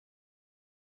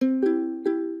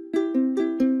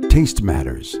Taste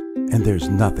matters, and there's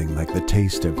nothing like the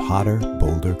taste of hotter,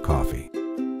 bolder coffee.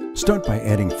 Start by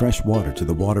adding fresh water to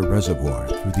the water reservoir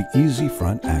through the easy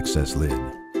front access lid.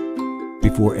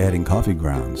 Before adding coffee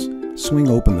grounds, swing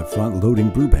open the front loading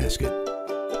brew basket.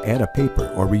 Add a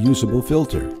paper or reusable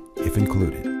filter, if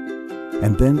included,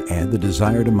 and then add the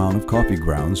desired amount of coffee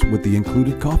grounds with the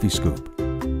included coffee scoop.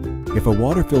 If a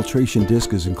water filtration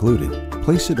disc is included,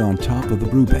 place it on top of the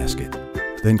brew basket.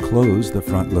 Then close the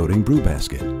front loading brew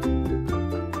basket.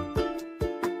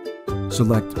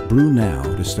 Select Brew Now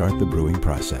to start the brewing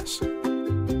process. The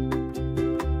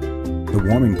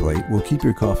warming plate will keep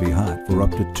your coffee hot for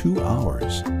up to 2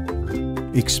 hours.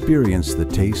 Experience the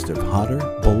taste of hotter,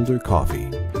 bolder coffee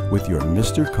with your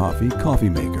Mr. Coffee coffee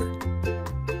maker.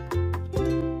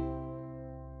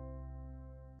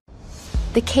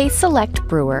 The K-Select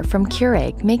Brewer from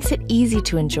Keurig makes it easy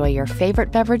to enjoy your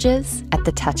favorite beverages at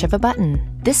the touch of a button.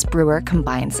 This brewer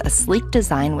combines a sleek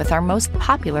design with our most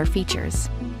popular features.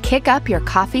 Kick up your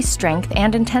coffee strength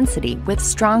and intensity with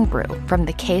Strong Brew from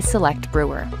the K-Select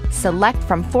Brewer. Select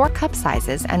from 4 cup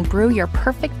sizes and brew your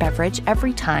perfect beverage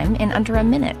every time in under a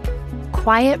minute.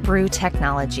 Quiet Brew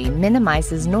technology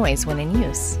minimizes noise when in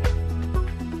use.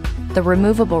 The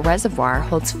removable reservoir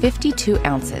holds 52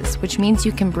 ounces, which means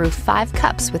you can brew 5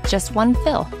 cups with just 1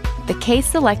 fill. The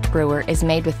K-Select Brewer is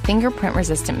made with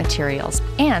fingerprint-resistant materials,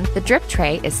 and the drip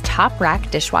tray is top-rack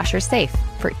dishwasher safe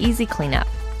for easy cleanup.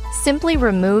 Simply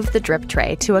remove the drip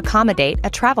tray to accommodate a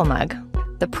travel mug.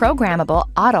 The programmable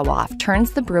auto-off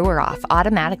turns the brewer off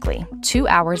automatically 2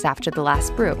 hours after the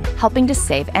last brew, helping to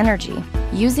save energy.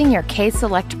 Using your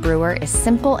K-Select brewer is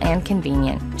simple and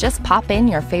convenient. Just pop in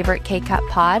your favorite K-Cup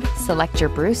pod, select your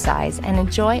brew size, and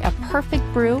enjoy a perfect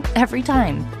brew every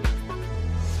time.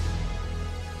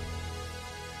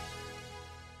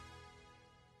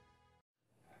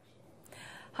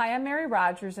 Hi, I'm Mary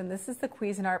Rogers, and this is the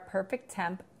Cuisinart Perfect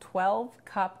Temp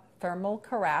 12-cup thermal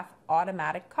carafe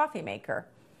automatic coffee maker.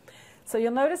 So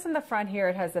you'll notice in the front here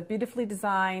it has a beautifully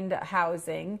designed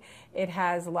housing. It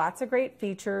has lots of great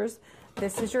features.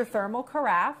 This is your thermal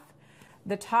carafe.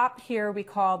 The top here we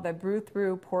call the brew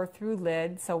through, pour through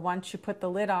lid. So once you put the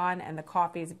lid on and the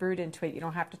coffee is brewed into it, you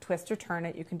don't have to twist or turn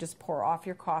it. You can just pour off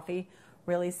your coffee.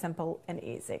 Really simple and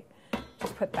easy.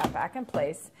 Just put that back in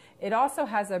place. It also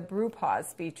has a brew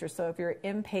pause feature. So if you're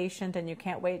impatient and you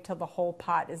can't wait till the whole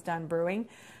pot is done brewing,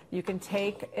 you can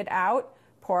take it out,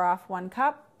 pour off 1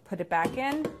 cup, put it back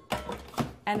in,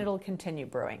 and it'll continue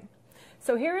brewing.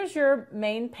 So here is your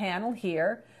main panel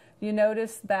here. You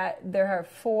notice that there are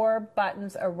 4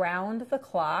 buttons around the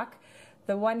clock.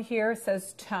 The one here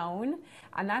says tone,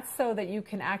 and that's so that you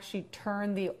can actually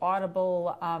turn the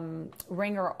audible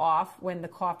ringer off when the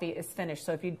coffee is finished.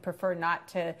 So if you'd prefer not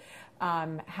to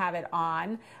have it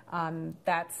on,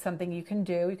 that's something you can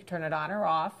do. You can turn it on or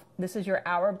off. This is your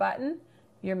hour button,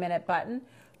 your minute button.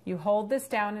 You hold this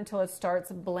down until it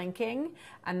starts blinking,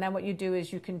 and then what you do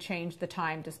is you can change the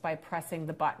time just by pressing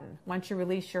the button. Once you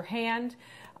release your hand,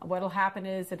 what'll happen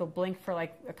is it'll blink for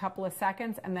like a couple of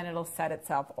seconds, and then it'll set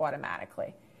itself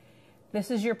automatically. This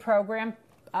is your program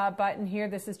button here.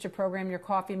 This is to program your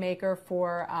coffee maker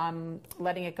for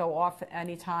letting it go off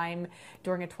anytime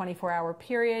during a 24-hour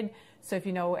period. So if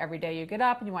you know every day you get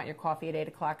up and you want your coffee at 8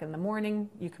 o'clock in the morning,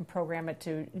 you can program it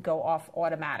to go off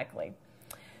automatically.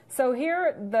 So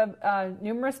here, the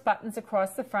numerous buttons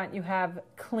across the front. You have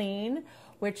clean,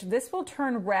 which this will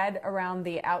turn red around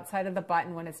the outside of the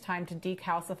button when it's time to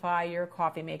decalcify your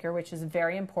coffee maker, which is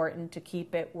very important to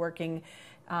keep it working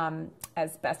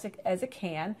as best as it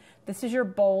can. This is your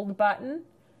bold button.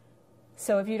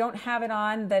 So if you don't have it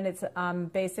on, then it's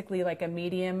basically like a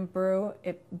medium brew.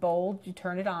 Bold, you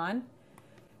turn it on.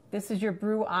 This is your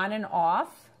brew on and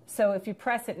off. So if you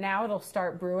press it now, it'll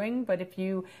start brewing, but if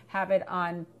you have it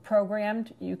on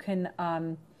programmed, you can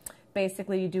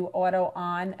basically do auto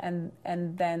on,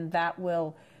 and then that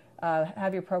will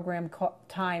have your program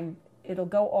time. It'll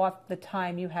go off the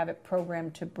time you have it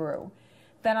programmed to brew.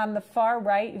 Then on the far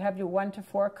right, you have your 1 to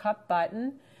 4 cup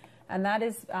button, and that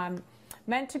is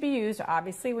meant to be used,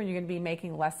 obviously, when you're going to be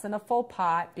making less than a full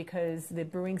pot, because the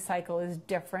brewing cycle is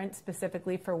different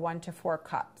specifically for 1 to 4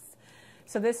 cups.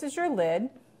 So this is your lid.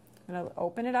 I'm going to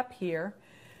open it up here.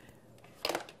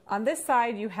 On this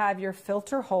side, you have your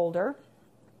filter holder.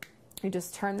 You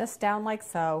just turn this down like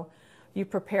so. You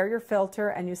prepare your filter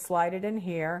and you slide it in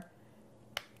here.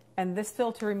 And this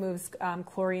filter removes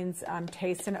chlorine's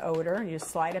taste and odor. You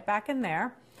slide it back in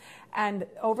there. And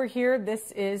over here,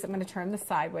 this is, I'm going to turn this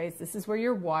sideways. This is where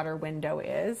your water window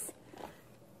is,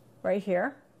 right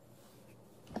here.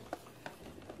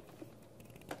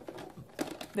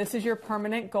 This is your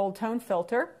permanent gold tone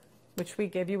filter, which we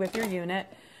give you with your unit.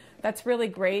 That's really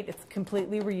great. It's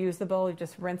completely reusable. You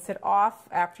just rinse it off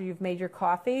after you've made your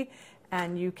coffee,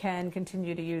 and you can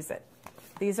continue to use it.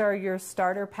 These are your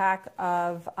starter pack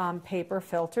of paper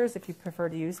filters if you prefer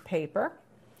to use paper.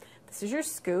 This is your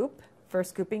scoop for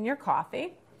scooping your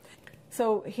coffee.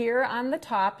 So here on the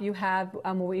top you have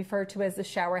what we refer to as the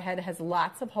shower head. It has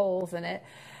lots of holes in it.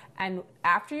 And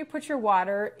after you put your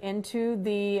water into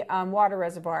the water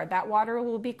reservoir, that water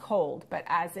will be cold, but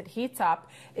as it heats up,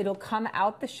 it'll come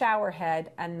out the shower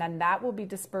head, and then that will be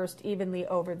dispersed evenly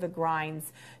over the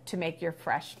grinds to make your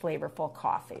fresh, flavorful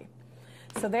coffee.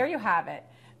 So there you have it,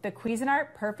 the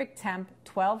Cuisinart Perfect Temp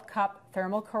 12-cup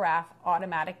thermal carafe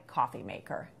automatic coffee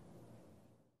maker.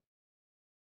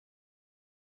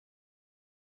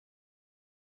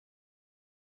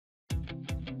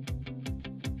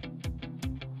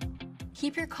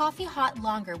 Keep your coffee hot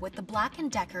longer with the Black &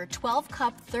 Decker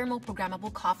 12-cup thermal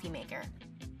programmable coffee maker.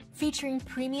 Featuring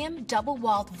premium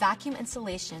double-walled vacuum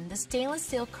insulation, the stainless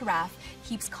steel carafe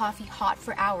keeps coffee hot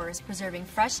for hours, preserving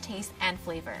fresh taste and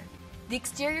flavor. The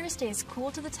exterior stays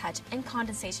cool to the touch and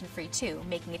condensation-free too,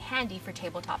 making it handy for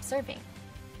tabletop serving.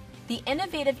 The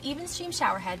innovative even stream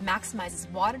showerhead maximizes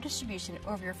water distribution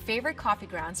over your favorite coffee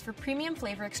grounds for premium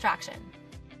flavor extraction.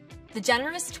 The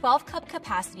generous 12-cup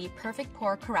capacity Perfect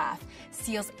Pour carafe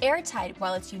seals airtight,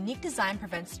 while its unique design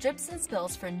prevents drips and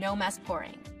spills for no mess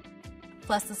pouring.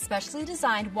 Plus, the specially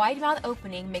designed wide mouth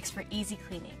opening makes for easy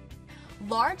cleaning.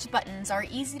 Large buttons are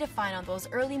easy to find on those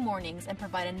early mornings and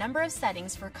provide a number of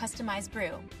settings for customized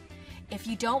brew. If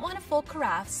you don't want a full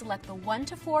carafe, select the 1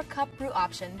 to 4 cup brew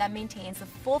option that maintains the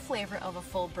full flavor of a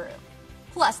full brew.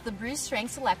 Plus, the brew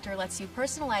strength selector lets you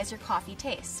personalize your coffee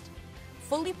taste.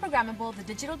 Fully programmable, the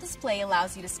digital display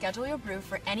allows you to schedule your brew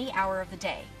for any hour of the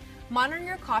day. Monitor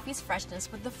your coffee's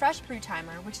freshness with the Fresh Brew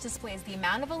Timer, which displays the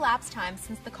amount of elapsed time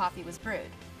since the coffee was brewed.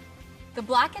 The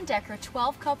Black & Decker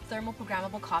 12-cup thermal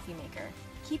programmable coffee maker.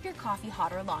 Keep your coffee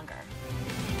hotter longer.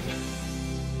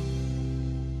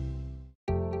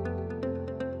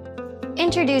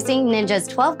 Introducing Ninja's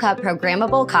 12-cup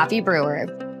programmable coffee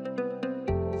brewer.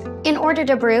 In order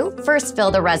to brew, first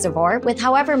fill the reservoir with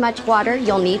however much water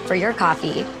you'll need for your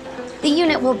coffee. The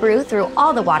unit will brew through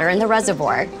all the water in the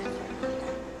reservoir.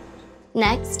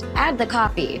 Next, add the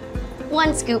coffee.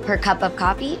 1 scoop per cup of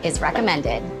coffee is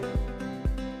recommended.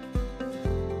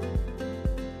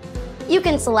 You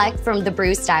can select from the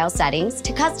brew style settings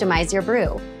to customize your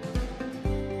brew.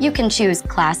 You can choose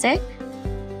classic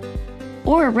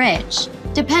or rich,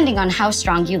 depending on how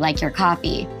strong you like your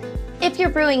coffee. If you're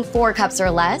brewing 4 cups or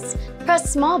less,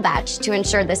 press small batch to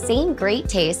ensure the same great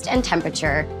taste and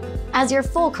temperature as your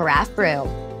full carafe brew.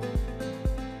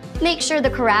 Make sure the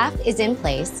carafe is in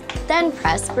place, then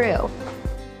press brew.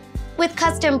 With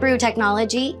custom brew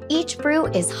technology, each brew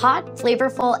is hot,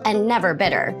 flavorful, and never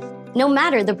bitter, no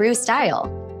matter the brew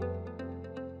style.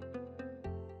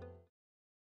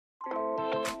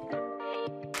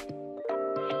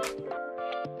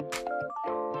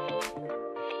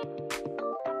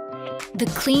 The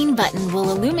Clean button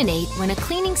will illuminate when a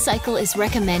cleaning cycle is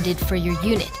recommended for your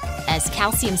unit, as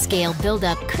calcium scale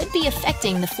buildup could be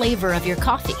affecting the flavor of your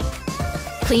coffee.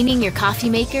 Cleaning your coffee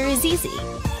maker is easy.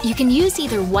 You can use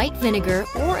either white vinegar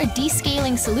or a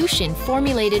descaling solution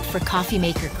formulated for coffee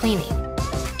maker cleaning.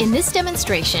 In this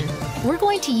demonstration, we're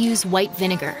going to use white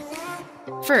vinegar.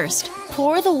 First,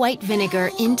 pour the white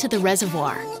vinegar into the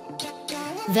reservoir.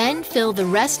 Then fill the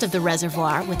rest of the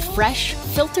reservoir with fresh,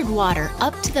 filtered water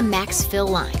up to the max fill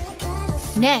line.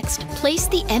 Next, place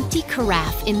the empty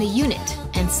carafe in the unit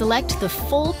and select the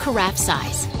full carafe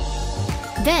size.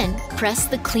 Then, press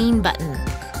the Clean button.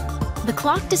 The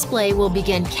clock display will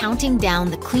begin counting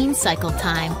down the clean cycle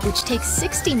time, which takes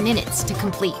 60 minutes to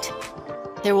complete.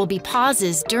 There will be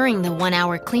pauses during the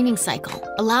 1-hour cleaning cycle,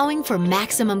 allowing for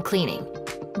maximum cleaning.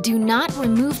 Do not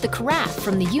remove the carafe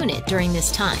from the unit during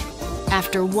this time.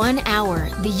 After 1 hour,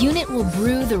 the unit will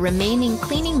brew the remaining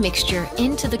cleaning mixture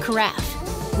into the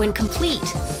carafe. When complete,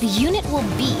 the unit will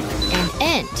beep and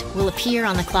end will appear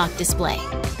on the clock display.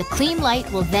 The clean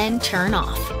light will then turn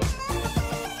off.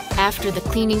 After the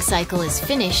cleaning cycle is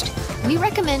finished, we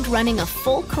recommend running a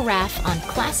full carafe on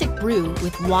classic brew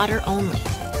with water only.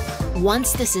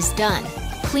 Once this is done,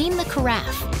 clean the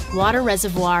carafe, water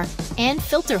reservoir, and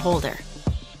filter holder.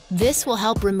 This will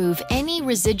help remove any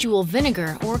residual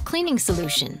vinegar or cleaning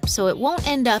solution, so it won't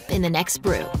end up in the next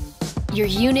brew. Your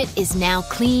unit is now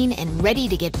clean and ready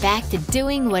to get back to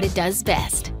doing what it does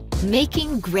best,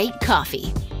 making great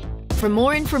coffee. For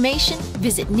more information,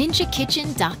 visit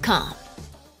ninjakitchen.com.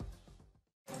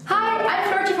 Hi,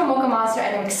 I'm Floortje from Mocha Master,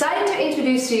 and I'm excited to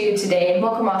introduce to you today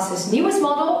Mocha Master's newest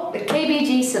model, the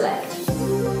KBG Select.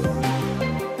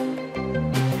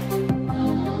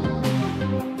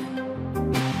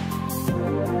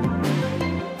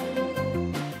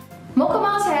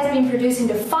 producing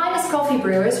the finest coffee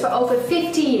brewers for over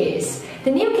 50 years. The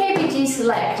new KBG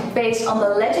Select, based on the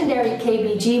legendary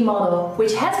KBG model,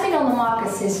 which has been on the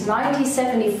market since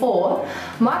 1974,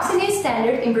 marks a new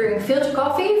standard in brewing filter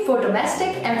coffee for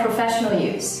domestic and professional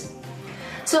use.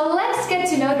 So let's get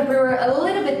to know the brewer a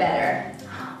little bit better.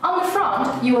 On the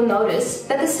front, you will notice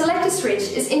that the selector switch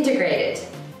is integrated.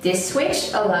 This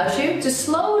switch allows you to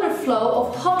slow the flow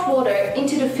of hot water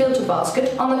into the filter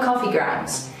basket on the coffee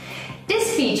grounds.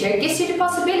 This feature gives you the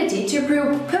possibility to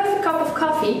brew a perfect cup of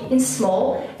coffee in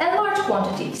small and large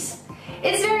quantities.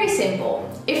 It's very simple.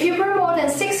 If you brew more than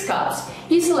 6 cups,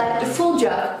 you select the full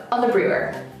jug on the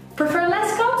brewer. Prefer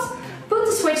less cups? Put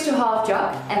the switch to half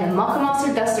jug and the Mocha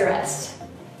Master does the rest.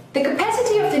 The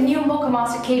capacity of the new Mocha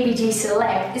Master KBG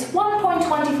Select is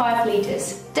 1.25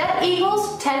 liters. That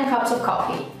equals 10 cups of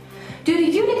coffee. Due to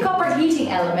the unique copper heating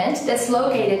element that's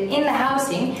located in the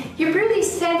housing, you brew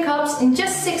these 10 cups in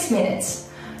just 6 minutes.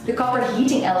 The copper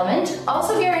heating element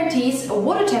also guarantees a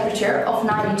water temperature of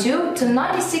 92 to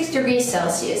 96 degrees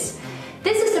Celsius.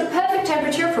 This is the perfect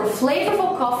temperature for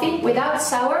flavorful coffee without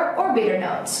sour or bitter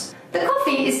notes. The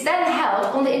coffee is then held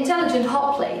on the intelligent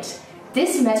hot plate.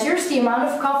 This measures the amount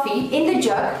of coffee in the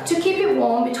jug to keep it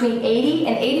warm between 80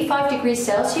 and 85 degrees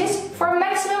Celsius for a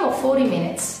maximum of 40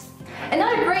 minutes.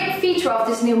 Another great feature of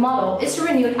this new model is the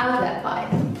renewed outlet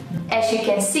pipe. As you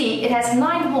can see, it has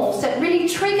 9 holes that really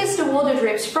triggers the water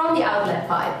drips from the outlet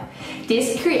pipe.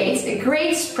 This creates a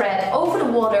great spread over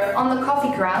the water on the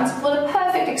coffee grounds for the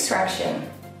perfect extraction.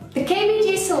 The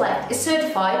KBG Select is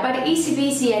certified by the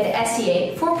ECBC and the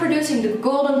SCA for producing the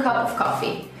golden cup of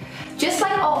coffee. Just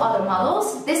like all other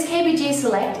models, this KBG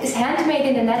Select is handmade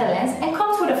in the Netherlands and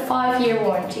comes with a 5-year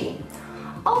warranty.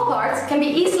 All parts can be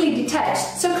easily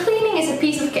detached, so cleaning is a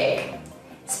piece of cake.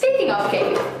 Speaking of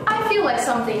cake, I feel like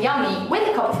something yummy with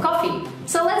a cup of coffee,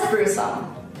 so let's brew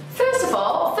some. First of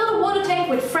all, fill the water tank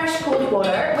with fresh cold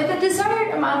water with the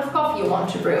desired amount of coffee you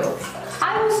want to brew.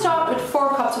 I will start with 4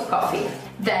 cups of coffee.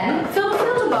 Then fill the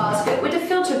filter basket with the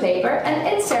filter paper and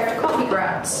insert the coffee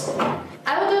grounds.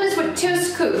 I will do this with 2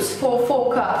 scoops for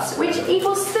 4 cups, which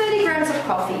equals 30 grams of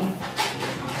coffee.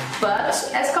 But,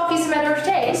 as coffee is a matter of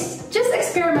taste, just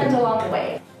experiment along the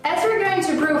way. As we're going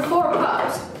to brew 4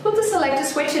 cups, put the selector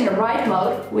switch in the right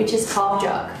mode, which is half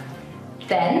jug.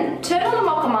 Then, turn on the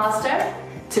Mocha Master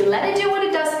to let it do what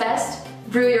it does best,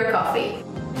 brew your coffee.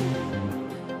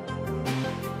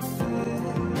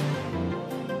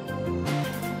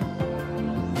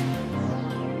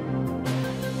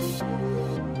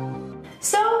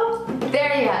 So,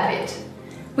 there you have it.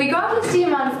 Regardless the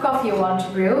amount of coffee you want to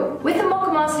brew, with the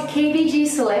Mocha Master KBG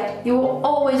Select you will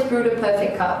always brew the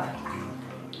perfect cup.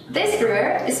 This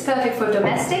brewer is perfect for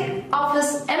domestic,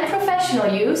 office and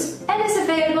professional use and is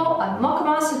available on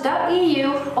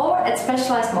mochamaster.eu or at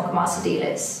specialized Mocha Master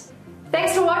dealers.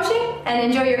 Thanks for watching and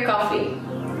enjoy your coffee!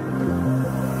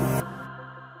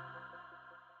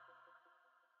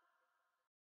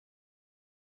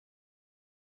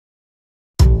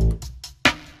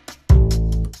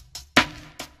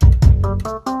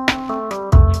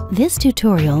 This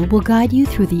tutorial will guide you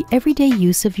through the everyday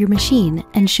use of your machine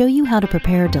and show you how to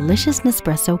prepare delicious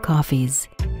Nespresso coffees.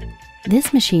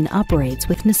 This machine operates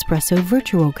with Nespresso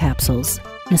Virtuo capsules.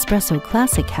 Nespresso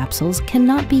Classic capsules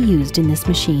cannot be used in this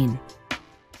machine.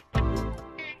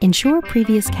 Ensure a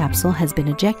previous capsule has been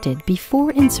ejected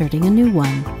before inserting a new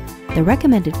one. The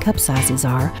recommended cup sizes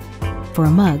are, for a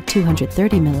mug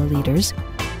 230 milliliters,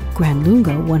 Gran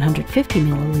Lungo 150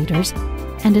 milliliters,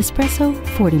 and Espresso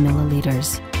 40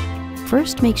 milliliters.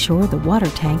 First, make sure the water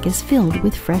tank is filled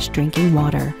with fresh drinking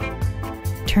water.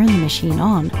 Turn the machine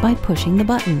on by pushing the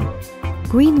button.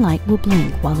 Green light will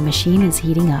blink while the machine is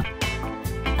heating up.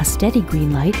 A steady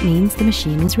green light means the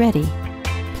machine is ready.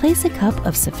 Place a cup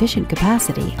of sufficient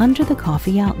capacity under the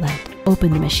coffee outlet.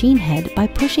 Open the machine head by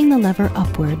pushing the lever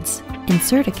upwards.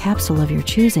 Insert a capsule of your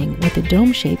choosing with the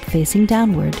dome shape facing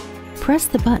downward. Press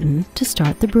the button to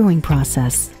start the brewing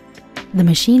process. The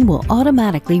machine will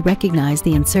automatically recognize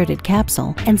the inserted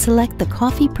capsule and select the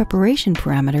coffee preparation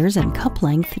parameters and cup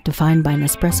length defined by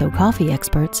Nespresso coffee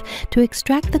experts to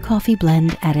extract the coffee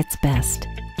blend at its best.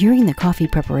 During the coffee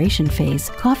preparation phase,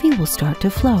 coffee will start to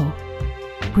flow.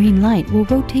 Green light will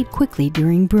rotate quickly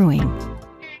during brewing.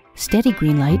 Steady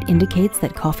green light indicates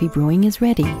that coffee brewing is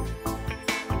ready.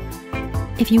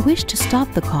 If you wish to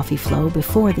stop the coffee flow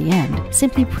before the end,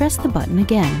 simply press the button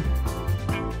again.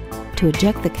 To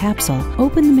eject the capsule,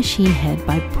 open the machine head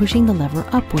by pushing the lever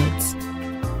upwards.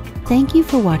 Thank you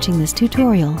for watching this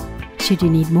tutorial. Should you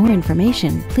need more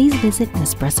information, please visit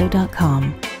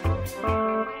Nespresso.com.